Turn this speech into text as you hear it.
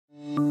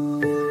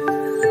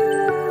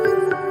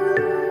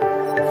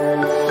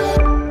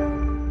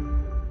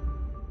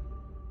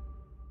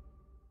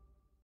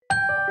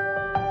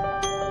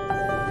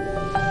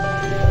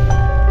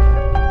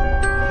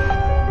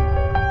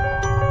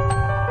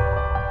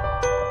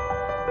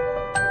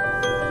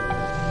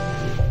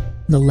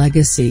The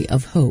Legacy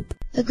of Hope.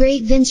 A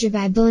Great Venture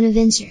by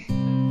Bonaventure.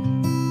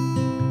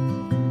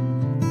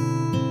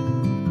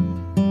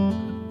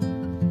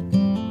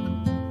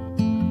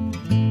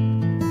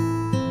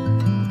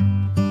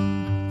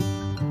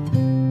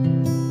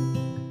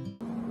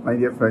 My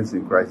dear friends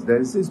in Christ,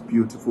 there is this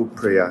beautiful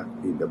prayer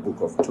in the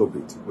book of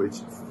Tobit,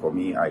 which for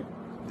me I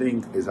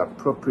think is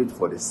appropriate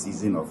for the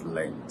season of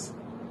Lent.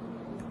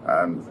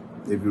 And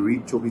if you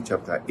read Tobit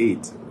chapter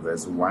 8,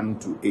 verse 1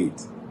 to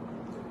 8,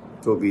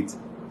 Tobit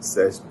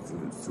says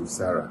to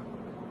Sarah,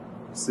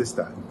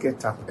 "Sister,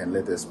 get up and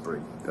let us pray."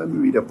 Let me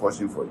read a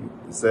portion for you.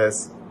 It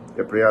says,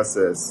 the prayer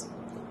says,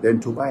 "Then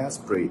Tobias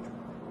prayed,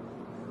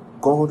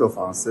 God of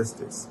our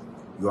ancestors,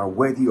 you are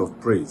worthy of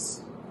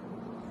praise.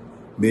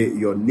 May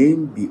your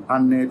name be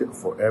honored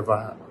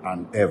forever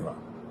and ever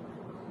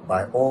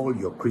by all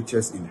your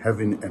creatures in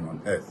heaven and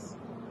on earth.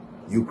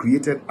 You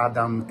created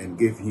Adam and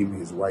gave him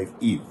his wife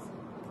Eve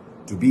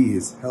to be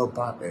his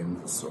helper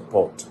and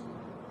support.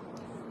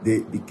 They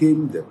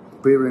became the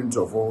parents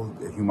of all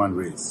the human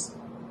race.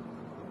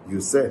 You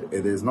said,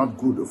 it is not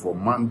good for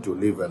man to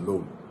live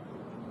alone.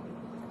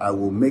 I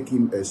will make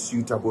him a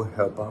suitable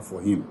helper for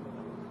him.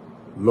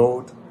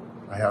 Lord,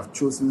 I have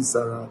chosen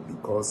Sarah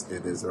because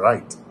it is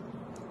right,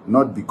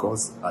 not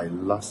because I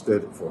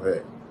lusted for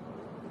her.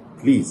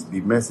 Please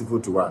be merciful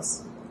to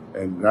us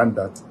and grant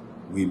that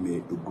we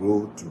may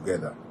grow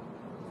together."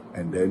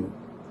 And then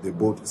they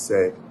both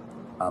said,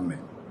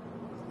 "Amen,"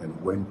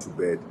 and went to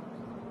bed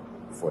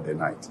for the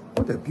night.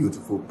 What a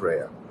beautiful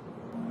prayer.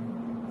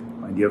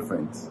 My dear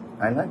friends,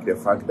 I like the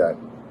fact that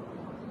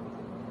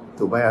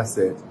Tobias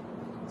said,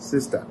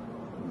 "Sister,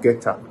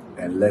 get up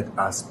and let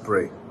us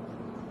pray."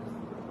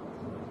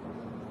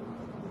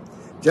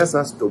 Just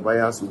as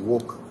Tobias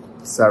woke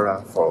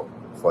Sarah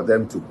for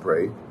them to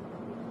pray,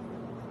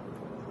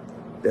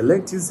 the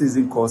Lenten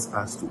season calls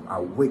us to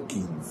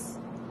awaken,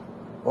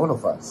 all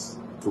of us,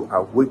 to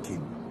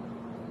awaken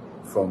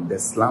from the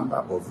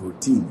slumber of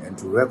routine and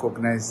to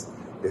recognize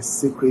the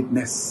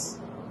sacredness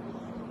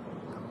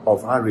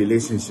of our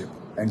relationship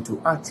and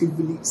to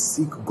actively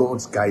seek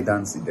God's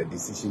guidance in the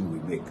decision we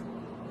make.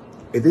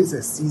 It is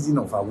a season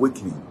of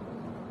awakening,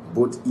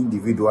 both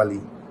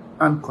individually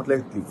and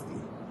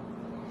collectively,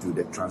 to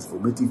the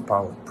transformative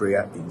power of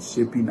prayer in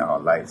shaping our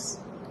lives,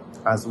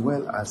 as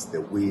well as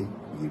the way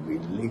we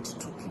relate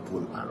to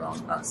people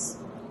around us.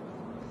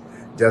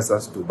 Just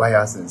as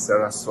Tobias and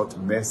Sarah sought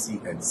mercy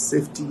and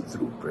safety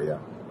through prayer,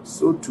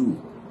 so too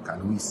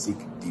can we seek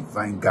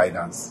divine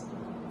guidance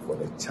for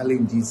the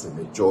challenges and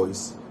the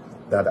joys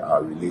that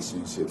our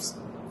relationships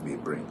may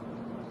bring.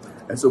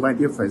 And so, my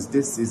dear friends,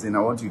 this season I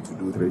want you to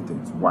do three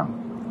things.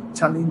 One,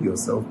 challenge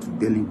yourself to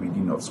daily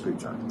reading of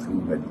scripture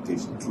through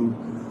meditation,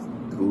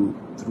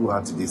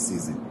 throughout this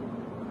season.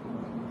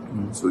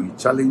 So you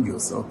challenge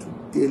yourself to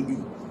daily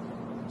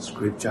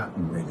scripture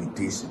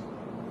meditation.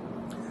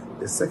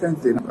 The second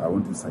thing I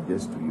want to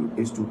suggest to you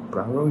is to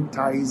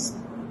prioritize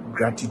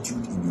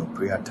gratitude in your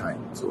prayer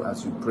time. So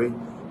as you pray,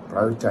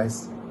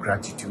 prioritize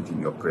gratitude in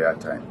your prayer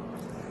time.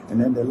 And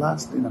then the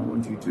last thing I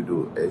want you to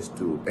do is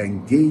to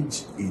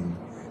engage in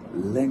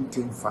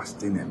Lenten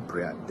fasting and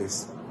prayer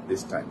this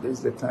time. This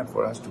is the time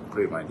for us to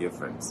pray, my dear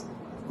friends.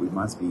 We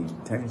must be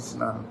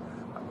intentional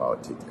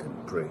about it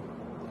and pray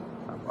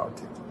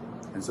about it.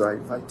 And so I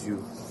invite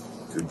you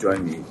to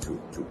join me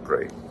to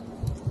pray.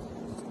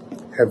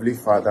 Heavenly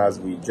Father, as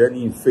we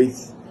journey in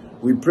faith,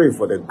 we pray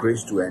for the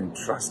grace to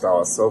entrust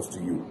ourselves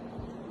to you,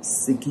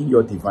 seeking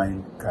your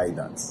divine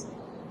guidance,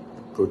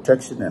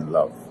 protection, and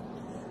love.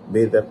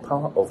 May the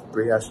power of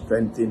prayer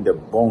strengthen the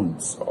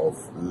bonds of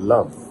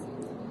love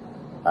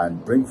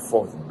and bring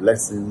forth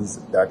blessings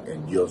that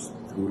endure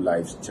through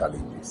life's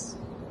challenges.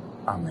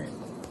 Amen.